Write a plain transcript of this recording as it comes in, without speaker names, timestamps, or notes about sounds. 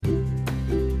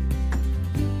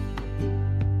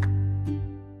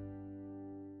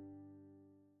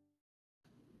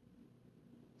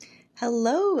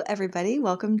Hello, everybody.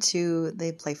 Welcome to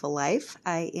The Playful Life.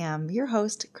 I am your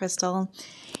host, Crystal,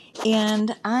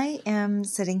 and I am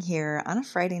sitting here on a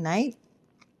Friday night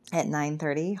at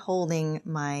 9:30 holding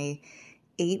my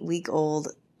 8-week-old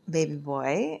baby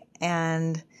boy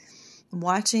and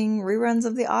watching reruns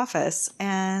of The Office.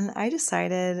 And I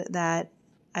decided that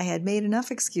I had made enough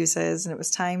excuses and it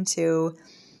was time to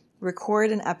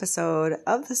record an episode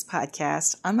of this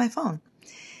podcast on my phone.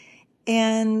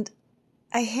 And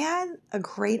I had a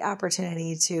great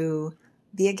opportunity to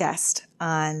be a guest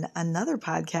on another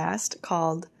podcast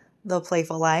called The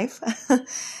Playful Life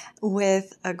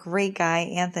with a great guy,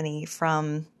 Anthony,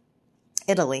 from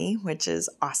Italy, which is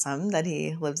awesome that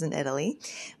he lives in Italy.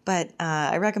 But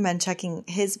I recommend checking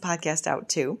his podcast out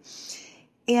too.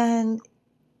 And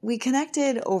we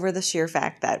connected over the sheer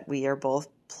fact that we are both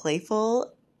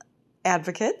playful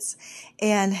advocates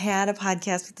and had a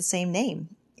podcast with the same name.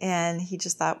 And he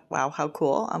just thought, wow, how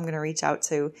cool. I'm going to reach out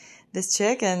to this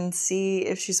chick and see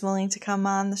if she's willing to come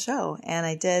on the show. And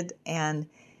I did. And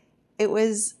it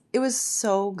was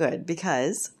so good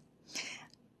because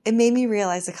it made me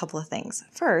realize a couple of things.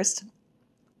 First,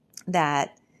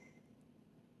 that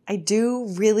I do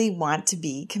really want to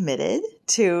be committed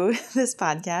to this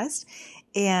podcast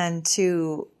and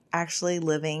to actually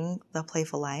living the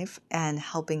playful life and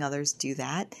helping others do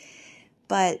that.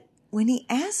 But when he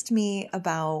asked me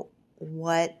about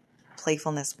what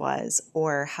playfulness was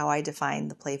or how I defined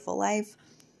the playful life,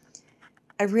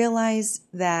 I realized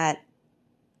that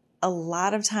a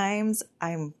lot of times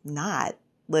I'm not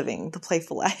living the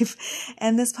playful life.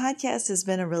 And this podcast has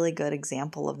been a really good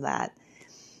example of that.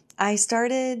 I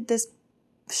started this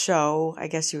show, I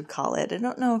guess you would call it. I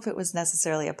don't know if it was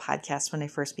necessarily a podcast when I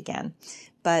first began,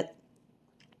 but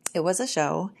it was a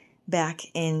show back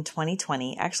in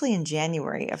 2020, actually in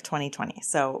January of 2020.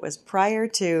 So it was prior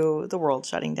to the world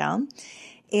shutting down.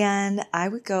 And I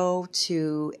would go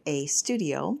to a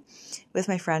studio with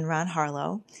my friend Ron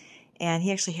Harlow, and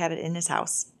he actually had it in his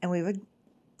house. And we would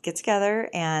get together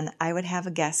and I would have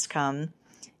a guest come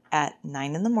at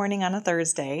 9 a.m. on a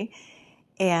Thursday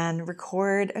and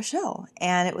record a show.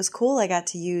 And it was cool. I got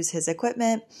to use his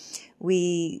equipment.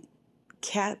 We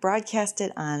broadcast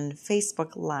it on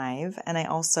Facebook Live, and I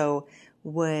also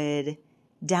would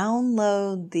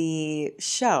download the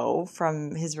show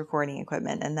from his recording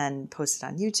equipment and then post it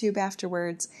on YouTube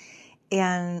afterwards.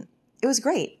 And it was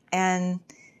great. And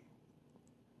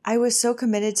I was so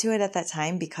committed to it at that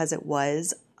time because it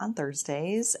was on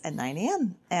Thursdays at 9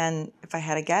 a.m. And if I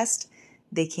had a guest,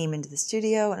 they came into the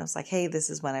studio and I was like, hey, this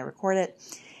is when I record it.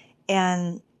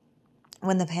 And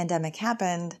when the pandemic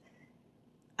happened,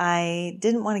 I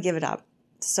didn't want to give it up.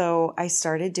 So I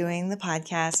started doing the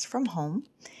podcast from home,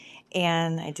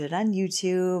 and I did it on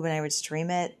YouTube, and I would stream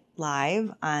it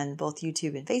live on both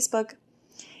YouTube and Facebook.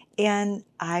 And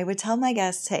I would tell my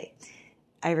guests, hey,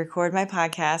 I record my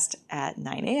podcast at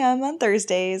 9 a.m. on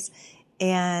Thursdays,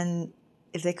 and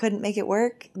if they couldn't make it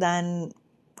work, then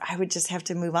I would just have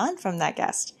to move on from that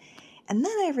guest. And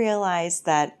then I realized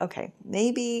that, okay,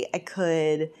 maybe I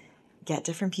could get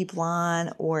different people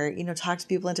on or, talk to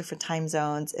people in different time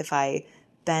zones if I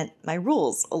bent my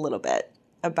rules a little bit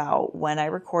about when I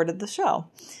recorded the show.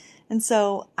 And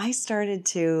so I started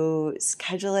to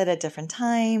schedule it at different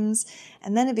times.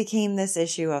 And then it became this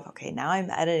issue of, okay, now I'm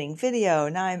editing video,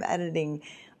 now I'm editing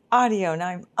audio, now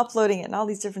I'm uploading it in all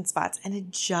these different spots. And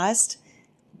it just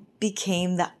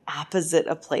became the opposite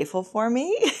of playful for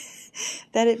me,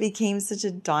 that it became such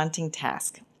a daunting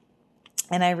task.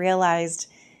 And I realized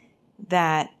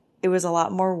that it was a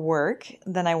lot more work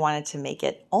than I wanted to make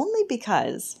it, only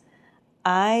because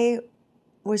I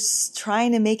was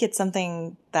trying to make it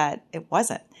something that it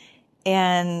wasn't.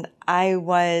 And I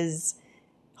was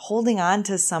holding on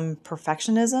to some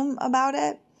perfectionism about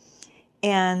it.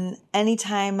 And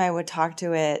anytime I would talk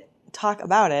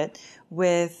about it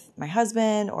with my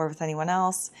husband or with anyone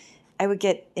else, I would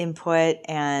get input,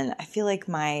 and I feel like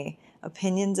my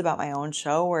opinions about my own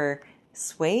show were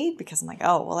swayed because I'm like,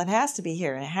 oh, well, it has to be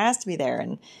here and it has to be there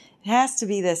and it has to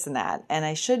be this and that. And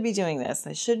I should be doing this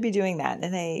and I should be doing that.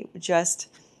 And I just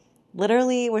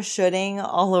literally was shooting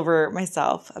all over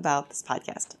myself about this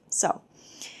podcast. So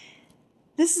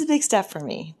this is a big step for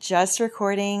me, just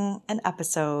recording an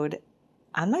episode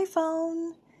on my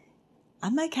phone,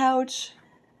 on my couch,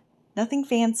 nothing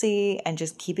fancy, and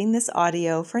just keeping this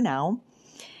audio for now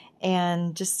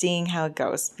and just seeing how it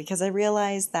goes. Because I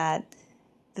realized that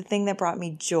the thing that brought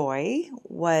me joy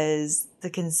was the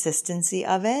consistency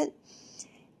of it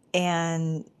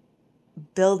and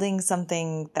building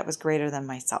something that was greater than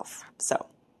myself. So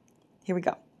here we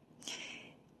go.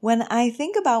 When I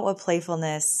think about what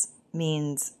playfulness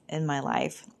means in my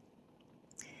life,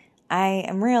 I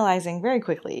am realizing very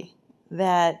quickly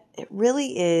that it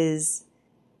really is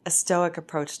a stoic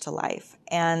approach to life.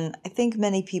 And I think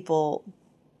many people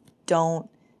don't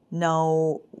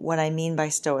know what I mean by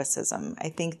stoicism. I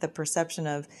think the perception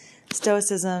of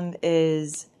stoicism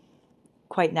is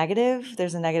quite negative.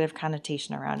 There's a negative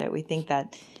connotation around it. We think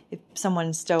that if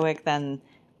someone's stoic, then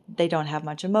they don't have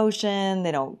much emotion,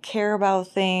 they don't care about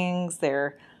things,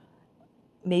 they're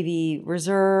maybe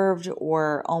reserved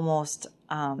or almost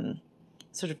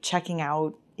sort of checking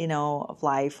out, of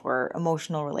life or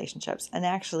emotional relationships. And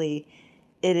actually,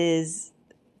 it is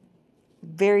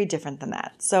very different than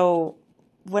that. So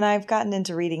when I've gotten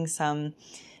into reading some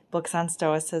books on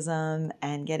Stoicism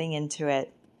and getting into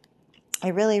it, I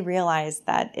really realized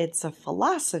that it's a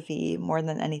philosophy more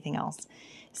than anything else.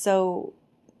 So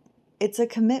it's a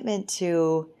commitment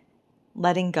to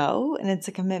letting go, and it's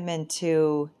a commitment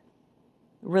to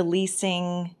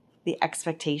releasing the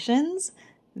expectations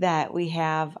that we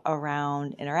have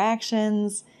around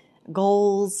interactions,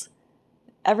 goals,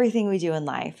 everything we do in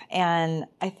life. And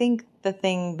I think the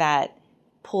thing that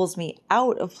pulls me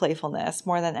out of playfulness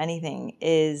more than anything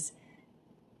is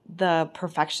the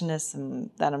perfectionism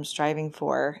that I'm striving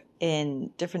for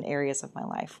in different areas of my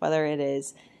life, whether it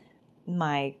is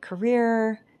my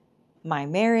career, my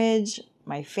marriage,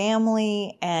 my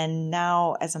family, and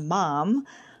now as a mom,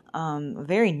 a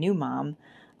very new mom,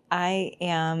 I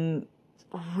am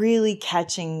really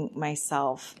catching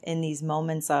myself in these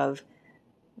moments of,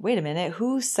 wait a minute,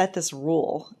 who set this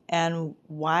rule? And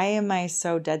why am I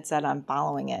so dead set on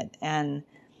following it? And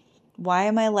why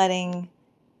am I letting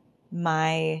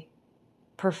my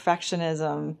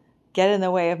perfectionism get in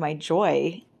the way of my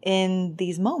joy in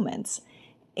these moments?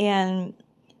 And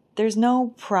there's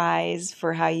no prize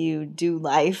for how you do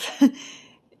life.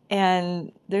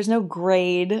 And there's no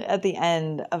grade at the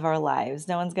end of our lives.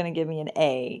 No one's going to give me an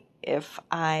A if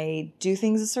I do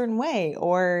things a certain way,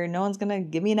 or no one's going to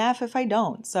give me an F if I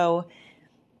don't. So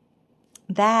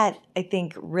that, I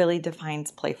think, really defines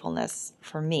playfulness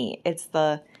for me. It's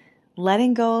the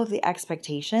letting go of the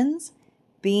expectations,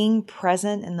 being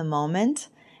present in the moment,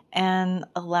 and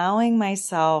allowing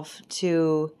myself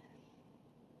to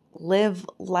live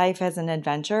life as an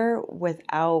adventure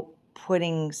without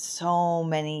putting so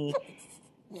many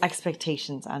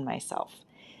expectations on myself.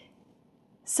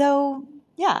 So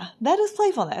yeah, that is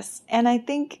playfulness. And I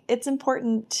think it's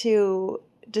important to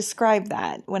describe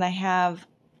that when I have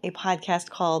a podcast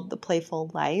called The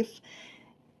Playful Life.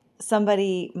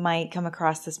 Somebody might come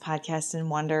across this podcast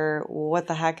and wonder, what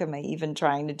the heck am I even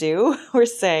trying to do or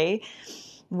say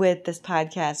with this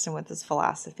podcast and with this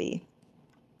philosophy?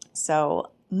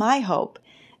 So my hope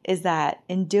is that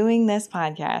in doing this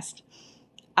podcast,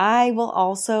 I will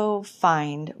also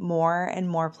find more and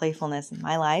more playfulness in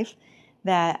my life,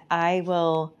 that I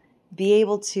will be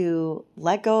able to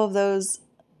let go of those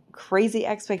crazy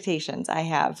expectations I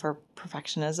have for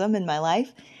perfectionism in my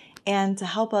life, and to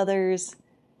help others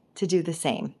to do the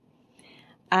same.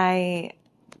 I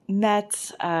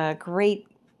met a great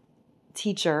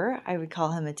teacher, I would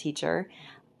call him a teacher,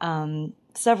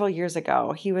 several years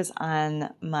ago. He was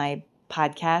on my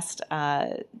podcast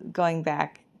going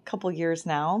back a couple years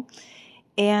now,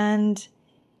 and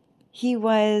he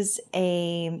was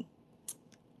a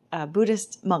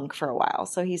Buddhist monk for a while.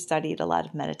 So he studied a lot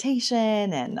of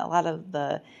meditation and a lot of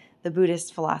the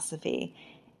Buddhist philosophy.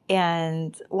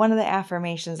 And one of the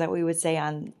affirmations that we would say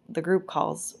on the group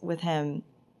calls with him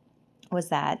was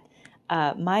that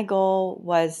my goal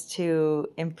was to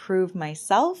improve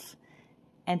myself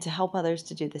and to help others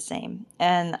to do the same.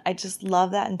 And I just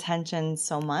love that intention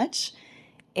so much.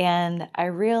 And I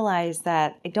realized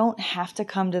that I don't have to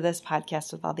come to this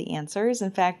podcast with all the answers.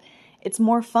 In fact, it's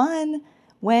more fun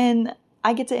when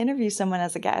I get to interview someone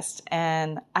as a guest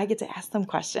and I get to ask them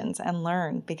questions and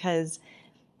learn, because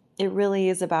it really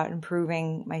is about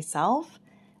improving myself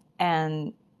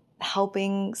and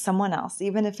helping someone else,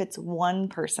 even if it's one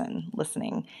person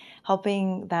listening,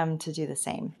 helping them to do the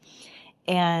same.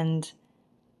 And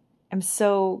I'm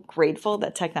so grateful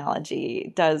that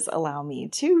technology does allow me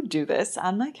to do this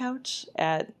on my couch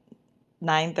at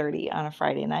 9:30 on a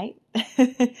Friday night,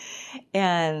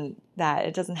 and that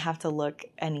it doesn't have to look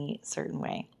any certain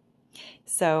way.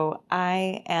 So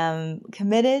I am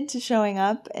committed to showing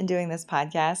up and doing this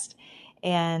podcast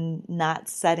and not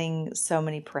setting so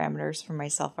many parameters for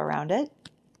myself around it.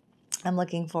 I'm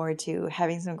looking forward to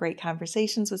having some great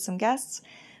conversations with some guests,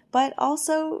 but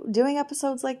also doing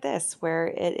episodes like this where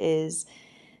it is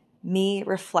me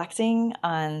reflecting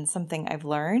on something I've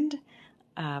learned,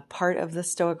 part of the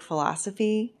Stoic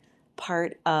philosophy,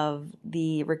 part of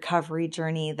the recovery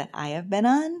journey that I have been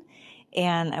on.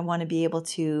 And I want to be able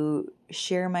to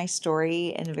share my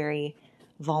story in a very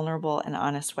vulnerable and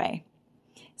honest way.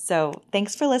 So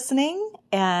thanks for listening,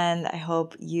 and I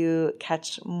hope you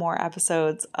catch more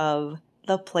episodes of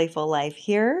The Playful Life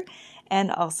here, and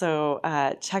also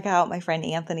check out my friend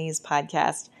Anthony's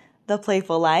podcast, The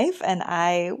Playful Life, and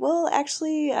I will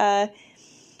actually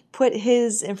put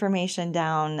his information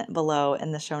down below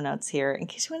in the show notes here in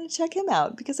case you want to check him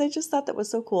out, because I just thought that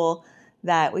was so cool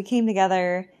that we came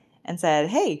together and said,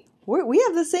 hey, we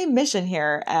have the same mission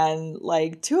here, and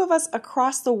like two of us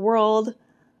across the world,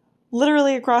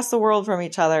 literally across the world from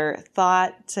each other,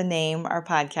 thought to name our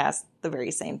podcast the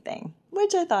very same thing,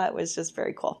 which I thought was just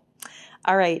very cool.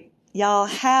 All right, y'all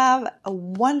have a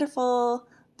wonderful,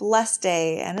 blessed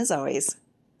day, and as always,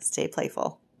 stay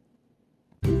playful.